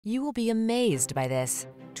You will be amazed by this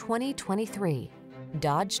 2023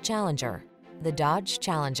 Dodge Challenger. The Dodge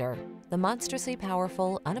Challenger, the monstrously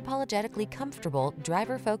powerful, unapologetically comfortable,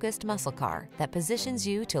 driver-focused muscle car that positions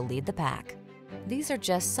you to lead the pack. These are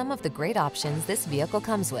just some of the great options this vehicle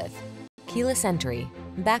comes with: keyless entry,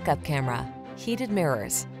 backup camera, heated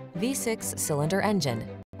mirrors, V6 cylinder engine,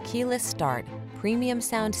 keyless start, premium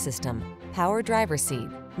sound system, power driver seat,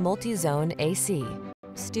 multi-zone AC,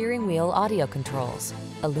 steering wheel audio controls,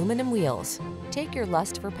 aluminum wheels. Take your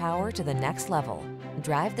lust for power to the next level.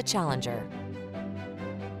 Drive the Challenger.